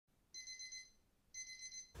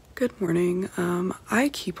Good morning.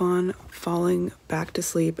 I keep on falling back to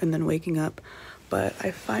sleep and then waking up, but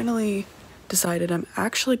I finally decided I'm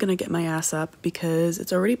actually gonna get my ass up because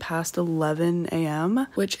it's already past 11 a.m.,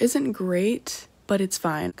 which isn't great, but it's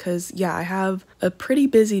fine because yeah, I have a pretty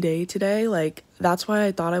busy day today. Like, that's why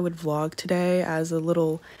I thought I would vlog today as a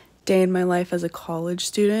little day in my life as a college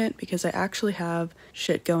student, because I actually have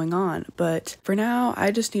shit going on. But for now,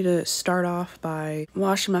 I just need to start off by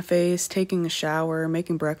washing my face, taking a shower,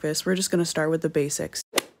 making breakfast. We're just gonna start with the basics.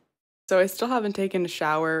 So I still haven't taken a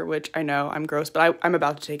shower, which I know I'm gross, but I'm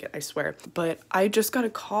about to take it, I swear. But I just got a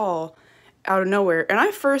call out of nowhere, and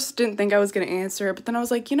I first didn't think I was gonna answer it, but then I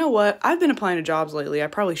was like, you know what? I've been applying to jobs lately. I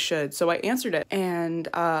probably should. So I answered it, and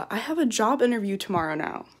I have a job interview tomorrow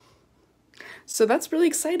now. So that's really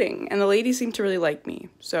exciting, and the lady seemed to really like me.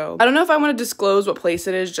 So I don't know if I want to disclose what place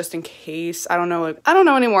it is just in case. I don't know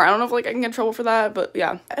anymore. I don't know if I can get in trouble for that, but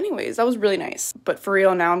yeah. Anyways, that was really nice. But for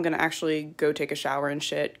real, now I'm gonna actually go take a shower and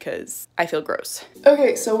shit because I feel gross.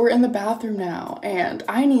 Okay, so we're in the bathroom now, and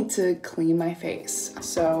I need to clean my face.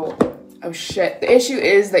 So, oh shit. The issue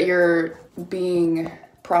is that you're being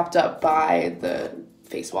propped up by the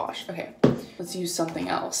face wash. Okay, let's use something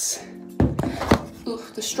else.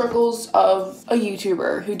 Oof, the struggles of a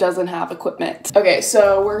YouTuber who doesn't have equipment. Okay,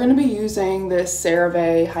 so we're gonna be using this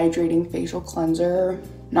CeraVe Hydrating Facial Cleanser.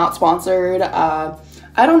 Not sponsored. I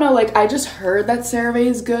don't know, like, I just heard that CeraVe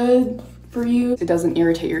is good for you. It doesn't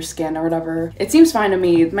irritate your skin or whatever. It seems fine to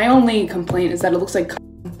me. My only complaint is that it looks like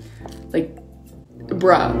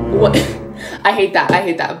bruh, what? I hate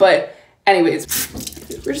that, but anyways,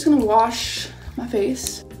 we're just gonna wash my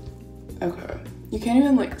face. Okay, you can't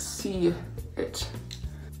even like see it,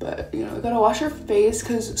 but you know, you gotta wash your face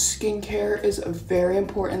because skincare is very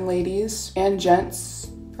important, ladies and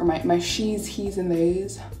gents, or my she's, he's, and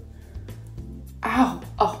theys. Ow,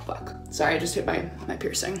 oh fuck, sorry, I just hit my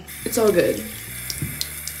piercing. It's all good.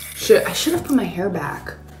 Shit, I should have put my hair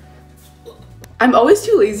back. I'm always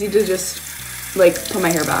too lazy to just like put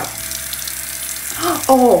my hair back.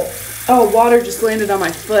 Oh, water just landed on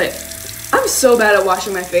my foot. I'm so bad at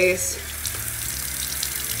washing my face.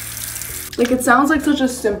 Like, it sounds like such a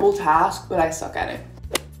simple task, but I suck at it.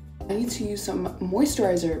 I need to use some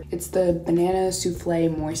moisturizer. It's the Banana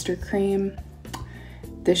Souffle Moisture Cream.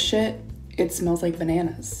 This shit, it smells like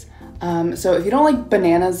bananas. So if you don't like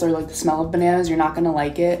bananas or like the smell of bananas, you're not gonna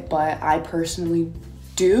like it, but I personally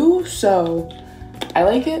do, so I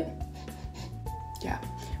like it. Yeah,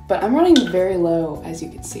 but I'm running very low, as you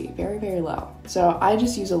can see, very, very low. So I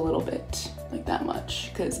just use a little bit, like that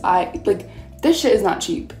much, because this shit is not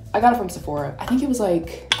cheap. I got it from Sephora. I think it was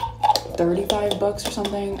like 35 bucks or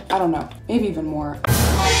something. I don't know, maybe even more.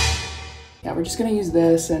 Yeah, we're just gonna use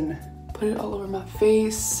this and put it all over my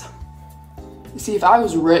face. You see, if I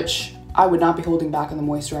was rich, I would not be holding back on the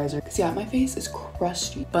moisturizer. Cause yeah, my face is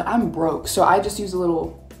crusty, but I'm broke. So I just use a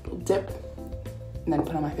little dip and then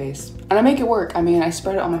put on my face. And I make it work. I mean, I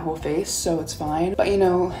spread it on my whole face, so it's fine. But you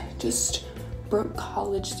know, just broke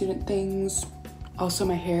college student things. Also,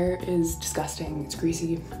 my hair is disgusting, it's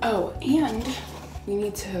greasy. Oh, and we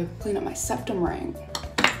need to clean up my septum ring.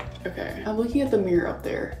 Okay, I'm looking at the mirror up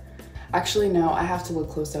there. Actually, no, I have to look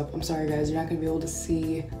close up. I'm sorry guys, you're not gonna be able to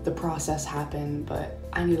see the process happen, but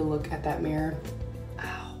I need to look at that mirror.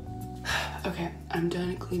 Ow. Okay, I'm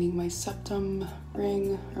done cleaning my septum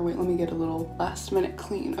ring. Or wait, let me get a little last minute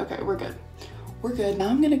clean. Okay, we're good. We're good. Now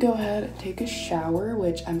I'm gonna go ahead and take a shower,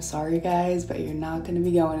 which I'm sorry guys, but you're not gonna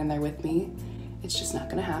be going in there with me. It's just not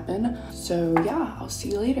gonna happen. So yeah, I'll see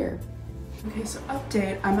you later. Okay, so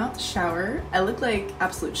update, I'm out the shower. I look like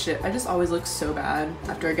absolute shit. I just always look so bad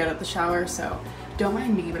after I get out the shower, so don't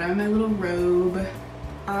mind me, but I'm in my little robe.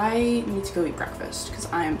 I need to go eat breakfast because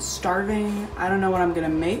I am starving. I don't know what I'm gonna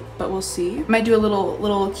make, but we'll see. Might do a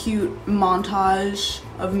little cute montage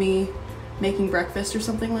of me making breakfast or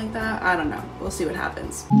something like that. I don't know, we'll see what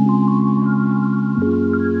happens.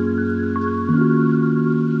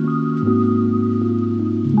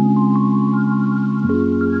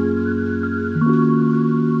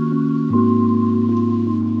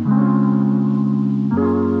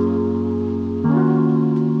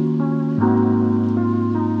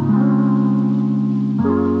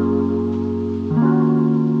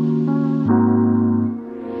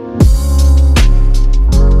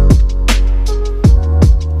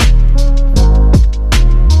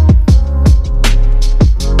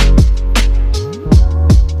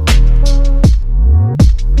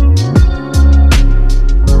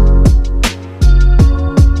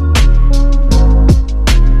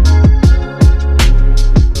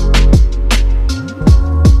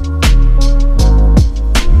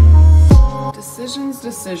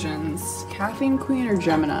 decisions. Caffeine Queen or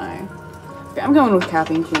Gemini? Okay, I'm going with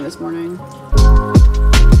Caffeine Queen this morning.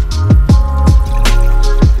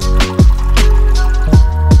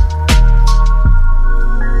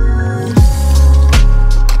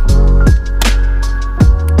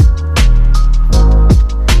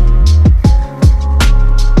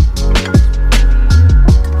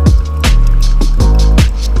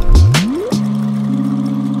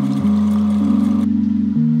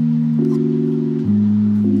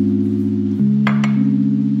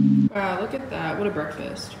 Wow, look at that. What a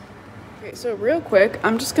breakfast. Okay, so real quick,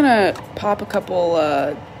 I'm just gonna pop a couple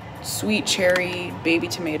sweet cherry baby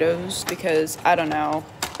tomatoes because I don't know,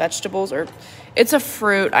 vegetables or it's a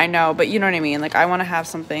fruit, I know, but you know what I mean? Like I want to have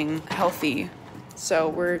something healthy. So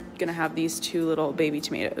we're gonna have these 2 little baby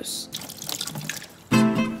tomatoes.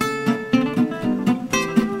 And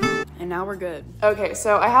now we're good. Okay,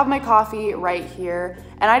 so I have my coffee right here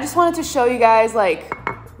and I just wanted to show you guys like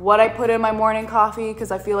what I put in my morning coffee because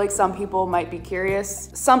I feel like some people might be curious.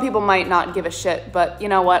 Some people might not give a shit, but you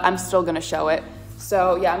know what? I'm still gonna show it.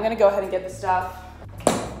 So yeah, I'm gonna go ahead and get the stuff.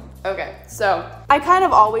 Okay, so I kind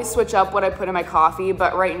of always switch up what I put in my coffee,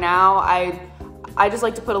 but right now I just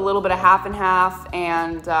like to put a little bit of half and half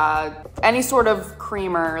and any sort of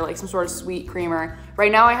creamer, like some sort of sweet creamer.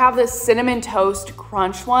 Right now I have this cinnamon toast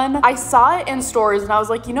crunch one. I saw it in stores and I was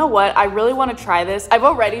like, you know what? I really want to try this. I've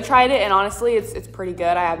already tried it and honestly, it's pretty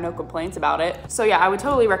good. I have no complaints about it. So yeah, I would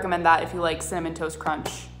totally recommend that if you like cinnamon toast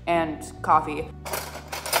crunch and coffee.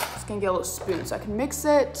 Just gonna get a little spoon so I can mix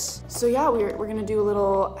it. So yeah, we're gonna do a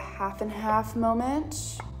little half and half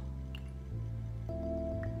moment.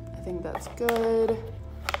 I think that's good.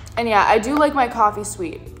 And yeah, I do like my coffee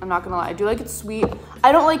sweet. I'm not gonna lie, I do like it sweet.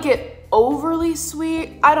 I don't like it overly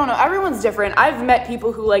sweet. I don't know, everyone's different. I've met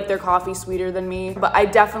people who like their coffee sweeter than me, but I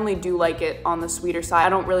definitely do like it on the sweeter side. I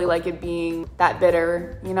don't really like it being that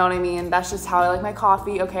bitter, you know what I mean? That's just how I like my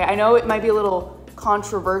coffee. Okay, I know it might be a little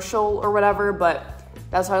controversial or whatever, but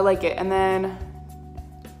that's how I like it. And then,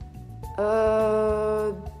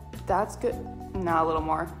 that's good. No, a little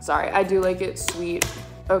more. Sorry, I do like it sweet.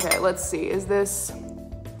 Okay, let's see, is this,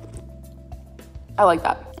 I like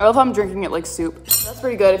that. I love how I'm drinking it like soup. That's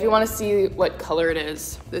pretty good. If you want to see what color it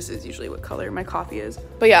is, this is usually what color my coffee is.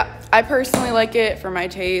 But yeah, I personally like it for my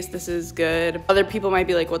taste. This is good. Other people might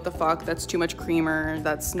be like, what the fuck? That's too much creamer.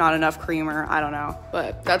 That's not enough creamer. I don't know.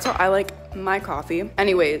 But that's how I like my coffee.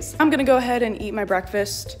 Anyways, I'm gonna go ahead and eat my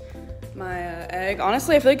breakfast. My egg.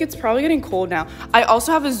 Honestly, I feel like it's probably getting cold now. I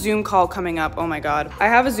also have a Zoom call coming up. Oh my God. I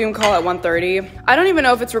have a Zoom call at 1:30. I don't even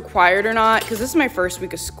know if it's required or not because this is my first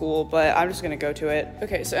week of school, but I'm just gonna go to it.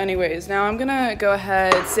 Okay, so anyways, now I'm gonna go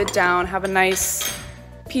ahead, sit down, have a nice,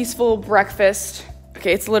 peaceful breakfast.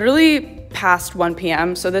 Okay, it's literally past 1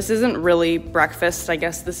 p.m., so this isn't really breakfast. I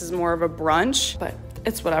guess this is more of a brunch, but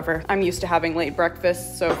it's whatever. I'm used to having late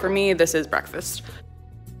breakfast, so for me, this is breakfast.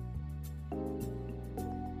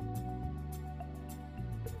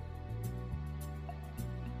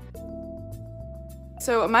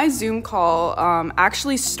 So my Zoom call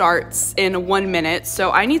actually starts in 1 minute, so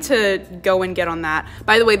I need to go and get on that.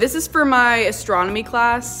 By the way, this is for my astronomy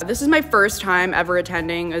class. This is my first time ever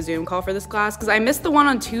attending a Zoom call for this class because I missed the one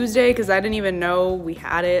on Tuesday because I didn't even know we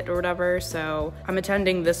had it or whatever, so I'm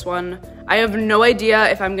attending this one. I have no idea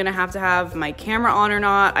if I'm gonna have to have my camera on or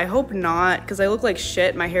not. I hope not because I look like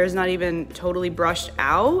shit. My hair's not even totally brushed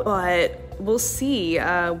out, but we'll see.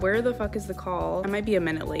 Where the fuck is the call? I might be a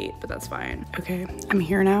minute late, but that's fine. Okay, I'm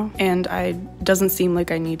here now, and it doesn't seem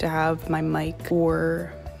like I need to have my mic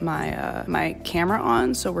or my camera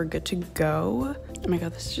on, so we're good to go. Oh my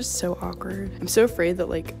God, this is just so awkward. I'm so afraid that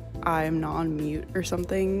like I'm not on mute or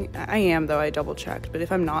something. I am though, I double checked, but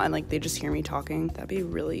if I'm not and like they just hear me talking, that'd be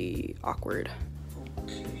really awkward.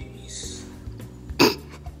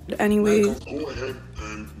 Anyways. Go ahead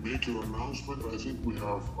and make your announcement. I think we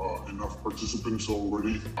have enough participants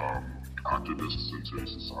already. Activists in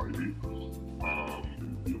today's society.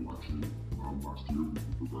 In the election last year with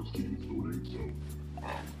regards to youth voting. So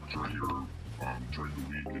during the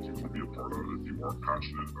week, if you want to be a part of it, if you are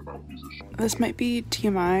passionate about these issues. This might be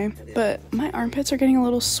TMI, but my armpits are getting a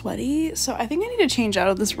little sweaty, so I think I need to change out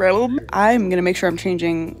of this robe. I'm gonna make sure I'm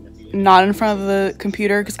changing not in front of the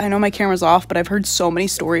computer because I know my camera's off, but I've heard so many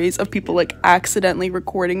stories of people like accidentally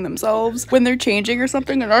recording themselves when they're changing or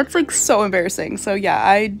something, and that's like so embarrassing. So yeah,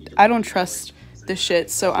 I don't trust this shit,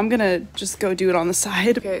 so I'm gonna just go do it on the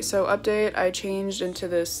side. Okay, so update, I changed into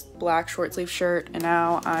this black short sleeve shirt and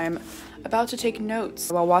now I'm about to take notes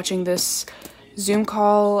while watching this Zoom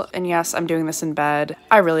call. And yes, I'm doing this in bed.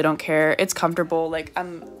 I really don't care. It's comfortable. Like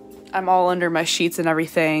I'm all under my sheets and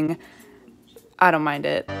everything. I don't mind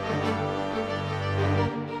it.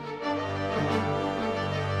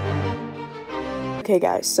 Okay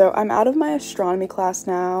guys, so I'm out of my astronomy class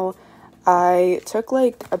now. I took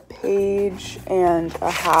like a page and a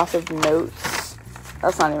half of notes.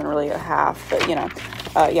 That's not even really a half, but you know.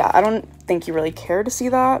 Yeah, I don't think you really care to see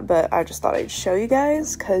that, but I just thought I'd show you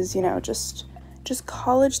guys because, you know, just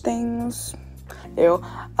college things. Ew.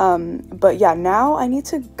 But yeah, now I need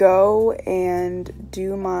to go and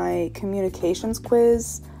do my communications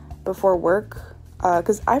quiz before work.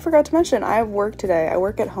 Because I forgot to mention, I have work today. I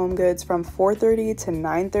work at Home Goods from 4:30 to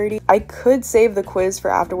 9:30. I could save the quiz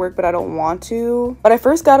for after work, but I don't want to. But I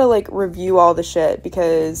first gotta like review all the shit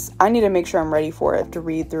because I need to make sure I'm ready for it to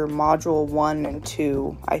read through module 1 and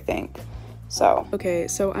 2, I think. So, okay,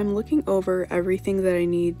 so I'm looking over everything that I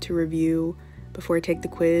need to review before I take the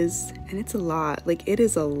quiz, and it's a lot. Like, it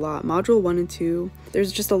is a lot. Module 1 and 2,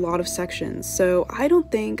 there's just a lot of sections, so I don't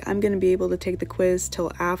think I'm gonna be able to take the quiz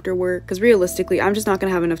till after work, because realistically I'm just not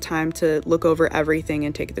gonna have enough time to look over everything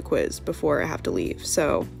and take the quiz before I have to leave.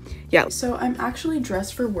 So yeah, so I'm actually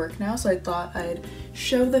dressed for work now, so I thought I'd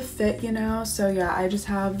show the fit, you know. So yeah, I just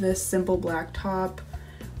have this simple black top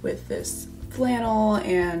with this flannel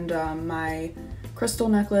and my crystal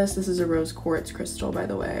necklace. This is a rose quartz crystal, by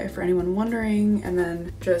the way, for anyone wondering. And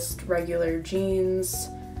then just regular jeans.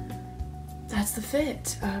 That's the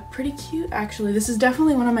fit. Pretty cute, actually. This is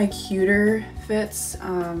definitely one of my cuter fits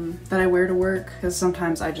that I wear to work, because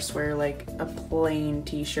sometimes I just wear like a plain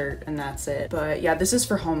t-shirt and that's it. But yeah, this is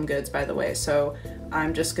for Home Goods, by the way, so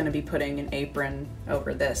I'm just gonna be putting an apron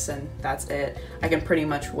over this and that's it. I can pretty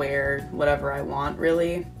much wear whatever I want,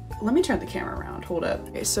 really. Let me turn the camera around, hold up.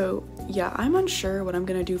 Okay, so yeah, I'm unsure what I'm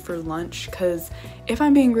gonna do for lunch, because if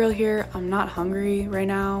I'm being real here, I'm not hungry right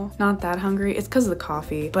now. Not that hungry. It's because of the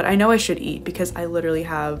coffee, but I know I should eat because I literally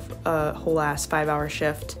have a whole ass 5-hour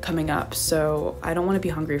shift coming up, so I don't want to be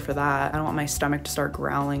hungry for that. I don't want my stomach to start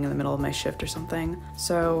growling in the middle of my shift or something.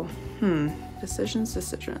 So, decisions.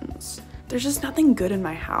 There's just nothing good in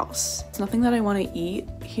my house. It's nothing that I want to eat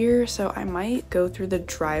here, so I might go through the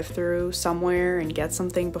drive-thru somewhere and get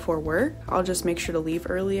something before work. I'll just make sure to leave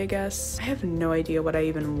early, I guess. I have no idea what I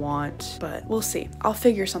even want, but we'll see. I'll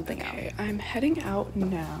figure something out. Okay, I'm heading out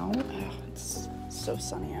now. Oh, it's so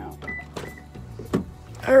sunny out.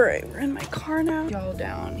 All right, we're in my car now. Y'all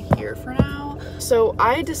down here for now. So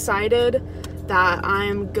I decided that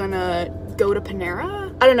I'm gonna go to Panera.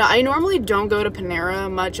 I don't know, I normally don't go to Panera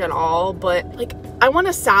much at all, but like I want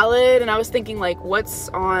a salad and I was thinking like what's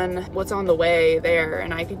on the way there,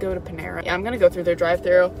 and I could go to Panera. Yeah, I'm gonna go through their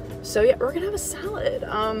drive-thru. So yeah, we're gonna have a salad.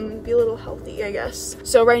 Be a little healthy, I guess.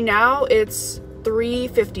 So right now it's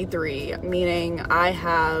 3:53, meaning I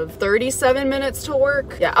have 37 minutes to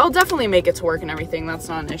work. Yeah, I'll definitely make it to work and everything. That's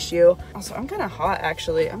not an issue. Also, I'm kind of hot,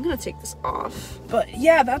 actually. I'm gonna take this off. But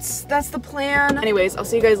yeah, that's the plan. Anyways, I'll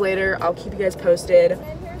see you guys later. I'll keep you guys posted. And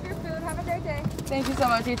here's your food. Have a great day. Thank you so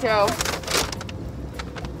much, you too.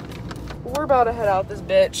 We're about to head out this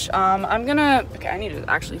bitch. Okay, I need to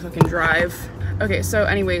actually fucking drive. Okay, so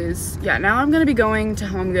anyways, yeah, now I'm gonna be going to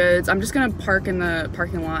Home Goods. I'm just gonna park in the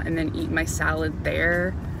parking lot and then eat my salad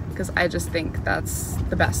there, because I just think that's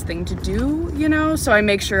the best thing to do, you know? So I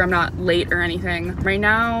make sure I'm not late or anything. Right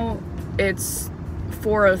now, it's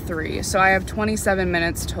 4:03, so I have 27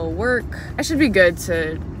 minutes till work. I should be good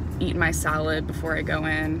to eat my salad before I go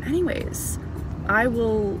in. Anyways, I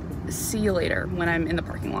will see you later when I'm in the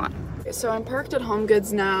parking lot. So I'm parked at Home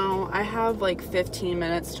Goods now. I have like 15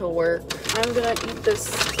 minutes till work. I'm gonna eat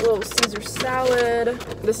this little Caesar salad.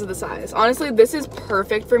 This is the size. Honestly, this is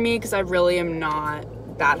perfect for me because I really am not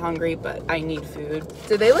that hungry, but I need food.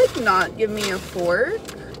 Did they like not give me a fork?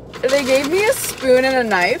 They gave me a spoon and a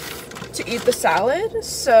knife to eat the salad,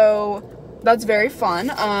 so that's very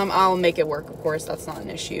fun. I'll make it work, of course. That's not an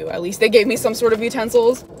issue. At least they gave me some sort of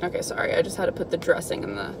utensils. Okay, sorry. I just had to put the dressing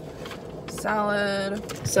in the salad.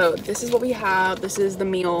 So this is what we have. This is the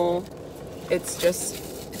meal. It's just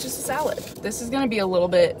a salad. This is gonna be a little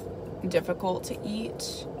bit difficult to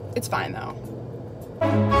eat. It's fine though.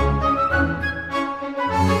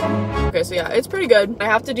 Okay, so yeah, it's pretty good. I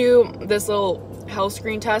have to do this little health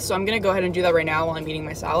screen test, so I'm gonna go ahead and do that right now while I'm eating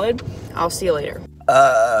my salad. I'll see you later.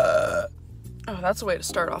 Oh, that's a way to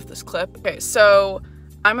start off this clip. Okay, so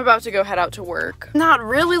I'm about to go head out to work. Not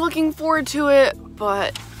really looking forward to it,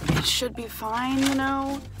 but it should be fine, you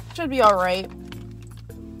know? Should be all right.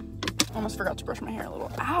 Almost forgot to brush my hair a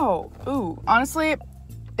little. Ow. Ooh. Honestly,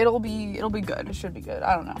 it'll be good. It should be good.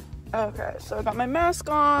 I don't know. Okay, so I got my mask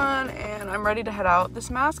on and I'm ready to head out. This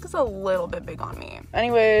mask is a little bit big on me.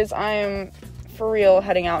 Anyways, I'm for real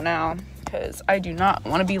heading out now because I do not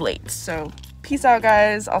want to be late. So peace out,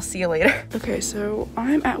 guys. I'll see you later. Okay, so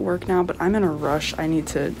I'm at work now, but I'm in a rush. I need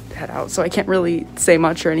to head out, so I can't really say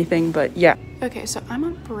much or anything, but yeah. Okay, so I'm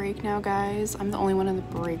on break now, guys. I'm the only one in the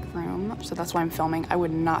break room, so that's why I'm filming. I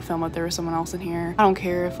would not film if there was someone else in here. I don't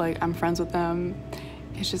care if like I'm friends with them.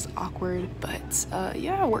 It's just awkward, but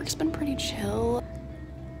yeah, work's been pretty chill.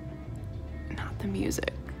 Not the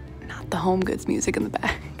music, not the Home Goods music in the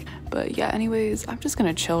back. But yeah, anyways, I'm just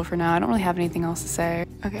gonna chill for now. I don't really have anything else to say.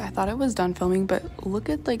 Okay, I thought I was done filming, but look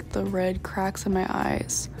at like the red cracks in my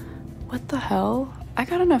eyes. What the hell? I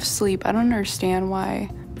got enough sleep. I don't understand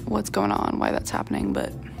what's going on, why that's happening,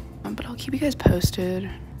 but I'll keep you guys posted.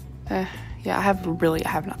 Yeah, I have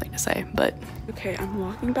nothing to say, but. Okay, I'm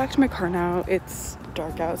walking back to my car now. It's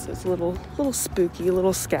dark out, so it's a little spooky, a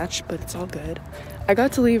little sketch, but it's all good. I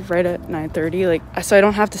got to leave right at 9:30, like, so I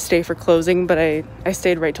don't have to stay for closing, but I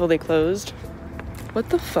stayed right till they closed. What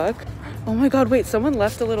the fuck? Oh my god, wait, someone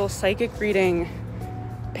left a little psychic reading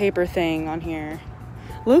paper thing on here.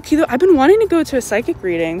 Low-key though, I've been wanting to go to a psychic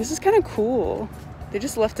reading. This is kind of cool. They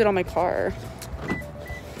just left it on my car.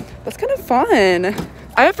 That's kind of fun.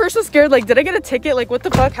 I at first was scared, like, did I get a ticket? Like, what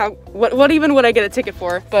the fuck? What even would I get a ticket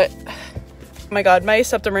for? But, oh my god, my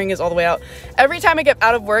septum ring is all the way out. Every time I get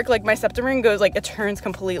out of work, like, my septum ring goes, like, it turns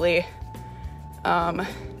completely.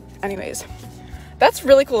 Anyways. That's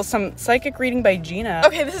really cool. Some psychic reading by Gina.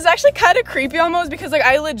 Okay, this is actually kind of creepy almost because, like,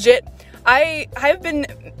 I've been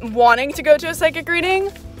wanting to go to a psychic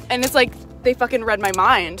reading, and it's like, they fucking read my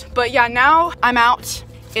mind. But yeah, now I'm out.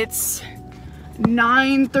 It's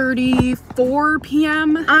 9:34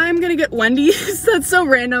 p.m. I'm gonna get Wendy's. That's so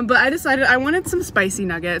random, but I decided I wanted some spicy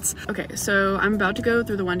nuggets. Okay, so I'm about to go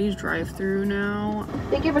through the Wendy's drive-thru now.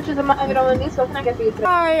 Thank you for choosing my Wendy's. What can I get for you today?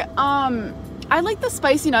 Hi, I like the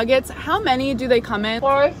spicy nuggets. How many do they come in?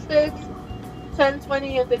 4, 6, 10,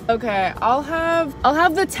 20, and 50. Okay, I'll have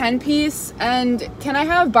the 10-piece, and can I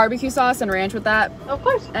have barbecue sauce and ranch with that? Of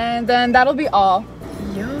course. And then that'll be all.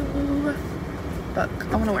 Yo, fuck,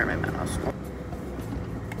 I wanna wear my mask.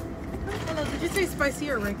 Hello, did you say spicy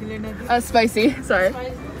or regular nuggets? Spicy, sorry.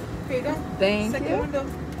 Spicy. Okay, go. Thank Second you. window.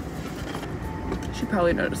 She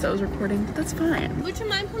probably noticed I was recording, but that's fine. Would you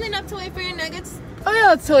mind pulling up to wait for your nuggets? Oh yeah,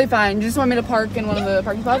 that's totally fine. You just want me to park in one of the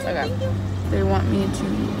parking spots? Okay. Thank you. They want me to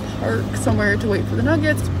park somewhere to wait for the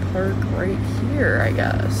nuggets. Park right here, I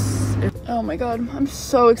guess. Oh my god, I'm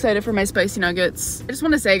so excited for my spicy nuggets. I just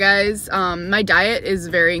want to say, guys, my diet is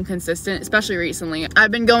very inconsistent, especially recently.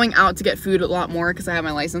 I've been going out to get food a lot more because I have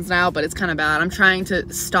my license now, but it's kind of bad. I'm trying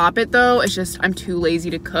to stop it though. It's just I'm too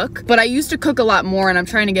lazy to cook. But I used to cook a lot more, and I'm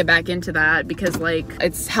trying to get back into that because, like,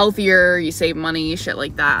 it's healthier, you save money, shit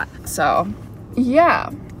like that. So yeah,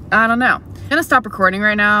 I don't know. I'm gonna stop recording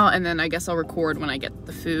right now, and then I guess I'll record when I get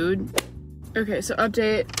the food. Okay, so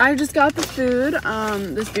update. I just got the food.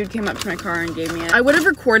 This dude came up to my car and gave me it. I would have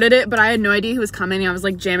recorded it, but I had no idea he was coming. I was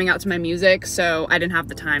like jamming out to my music, so I didn't have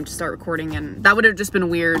the time to start recording, and that would have just been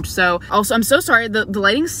weird. So also, I'm so sorry. The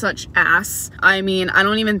lighting's such ass. I mean, I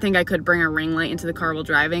don't even think I could bring a ring light into the car while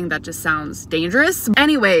driving. That just sounds dangerous.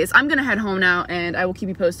 Anyways, I'm gonna head home now, and I will keep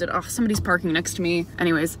you posted. Oh, somebody's parking next to me.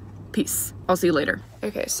 Anyways, peace. I'll see you later.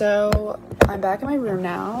 Okay, so I'm back in my room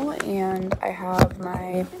now, and I have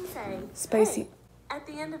my spicy. At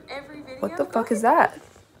the end of every video. What the fuck is that?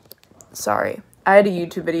 Sorry, I had a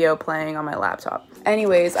YouTube video playing on my laptop.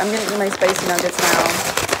 Anyways, I'm gonna eat my spicy nuggets now.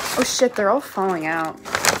 Oh shit, they're all falling out.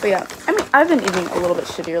 But yeah, I mean, I've been eating a little bit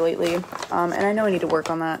shittier lately, and I know I need to work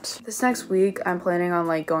on that. This next week, I'm planning on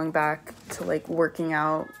like going back to like working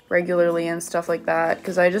out regularly and stuff like that,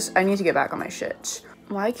 because I need to get back on my shit.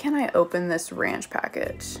 Why can't I open this ranch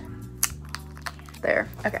package? There,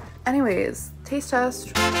 okay. Anyways, taste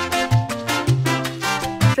test.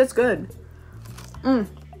 Shit's good.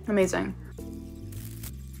 Amazing.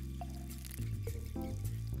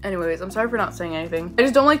 Anyways, I'm sorry for not saying anything. I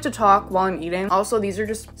just don't like to talk while I'm eating. Also, these are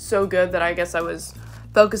just so good that I guess I was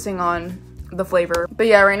focusing on the flavor. But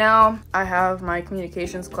yeah, right now I have my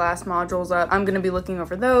communications class modules up. I'm gonna be looking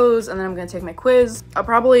over those, and then I'm gonna take my quiz. I'll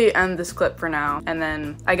probably end this clip for now, and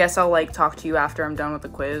then I guess I'll like talk to you after I'm done with the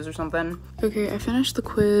quiz or something. Okay, I finished the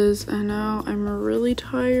quiz, and now I'm really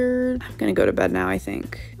tired. I'm gonna go to bed now, I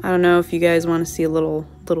think. I don't know if you guys want to see a little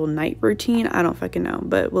night routine. I don't fucking know,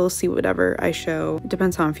 but we'll see whatever I show. It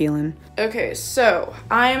depends how I'm feeling. Okay, so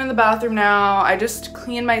I am in the bathroom now. I just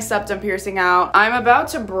cleaned my septum piercing out. I'm about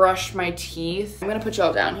to brush my teeth. I'm gonna put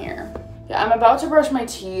y'all down here. Yeah, I'm about to brush my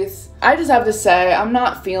teeth. I just have to say, I'm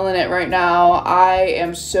not feeling it right now. I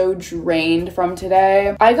am so drained from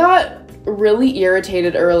today. I got really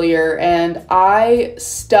irritated earlier and I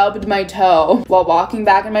stubbed my toe while walking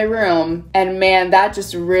back in my room, and man, that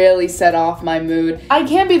just really set off my mood. I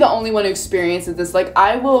can't be the only one who experiences this. Like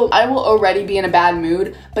I will already be in a bad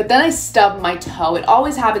mood, but then I stub my toe. It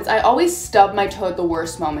always happens. I always stub my toe at the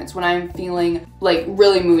worst moments when I'm feeling like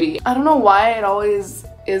really moody. I don't know why it always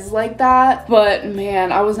is like that, but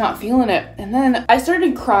man, I was not feeling it. And then I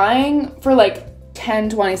started crying for like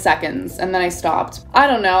 10-20 seconds and then I stopped. I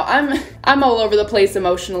don't know. I'm all over the place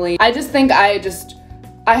emotionally. I just think I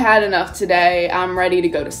had enough today. I'm ready to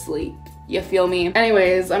go to sleep. You feel me?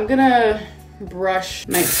 Anyways, I'm gonna brush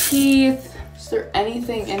my teeth. Is there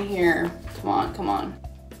anything in here? Come on, come on.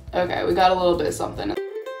 Okay, we got a little bit of something.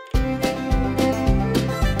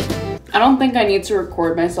 I don't think I need to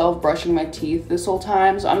record myself brushing my teeth this whole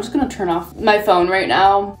time, so I'm just gonna turn off my phone right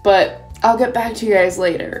now, but I'll get back to you guys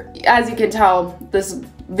later. As you can tell, this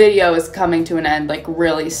video is coming to an end like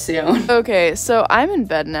really soon. Okay, so I'm in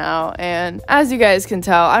bed now, and as you guys can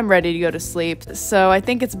tell, I'm ready to go to sleep. So I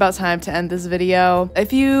think it's about time to end this video.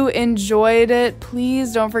 If you enjoyed it,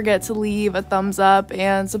 please don't forget to leave a thumbs up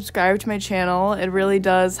and subscribe to my channel. It really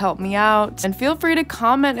does help me out. And feel free to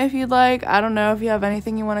comment if you'd like. I don't know if you have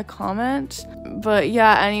anything you want to comment. But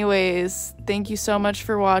yeah, anyways, thank you so much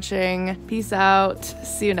for watching. Peace out.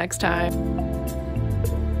 See you next time.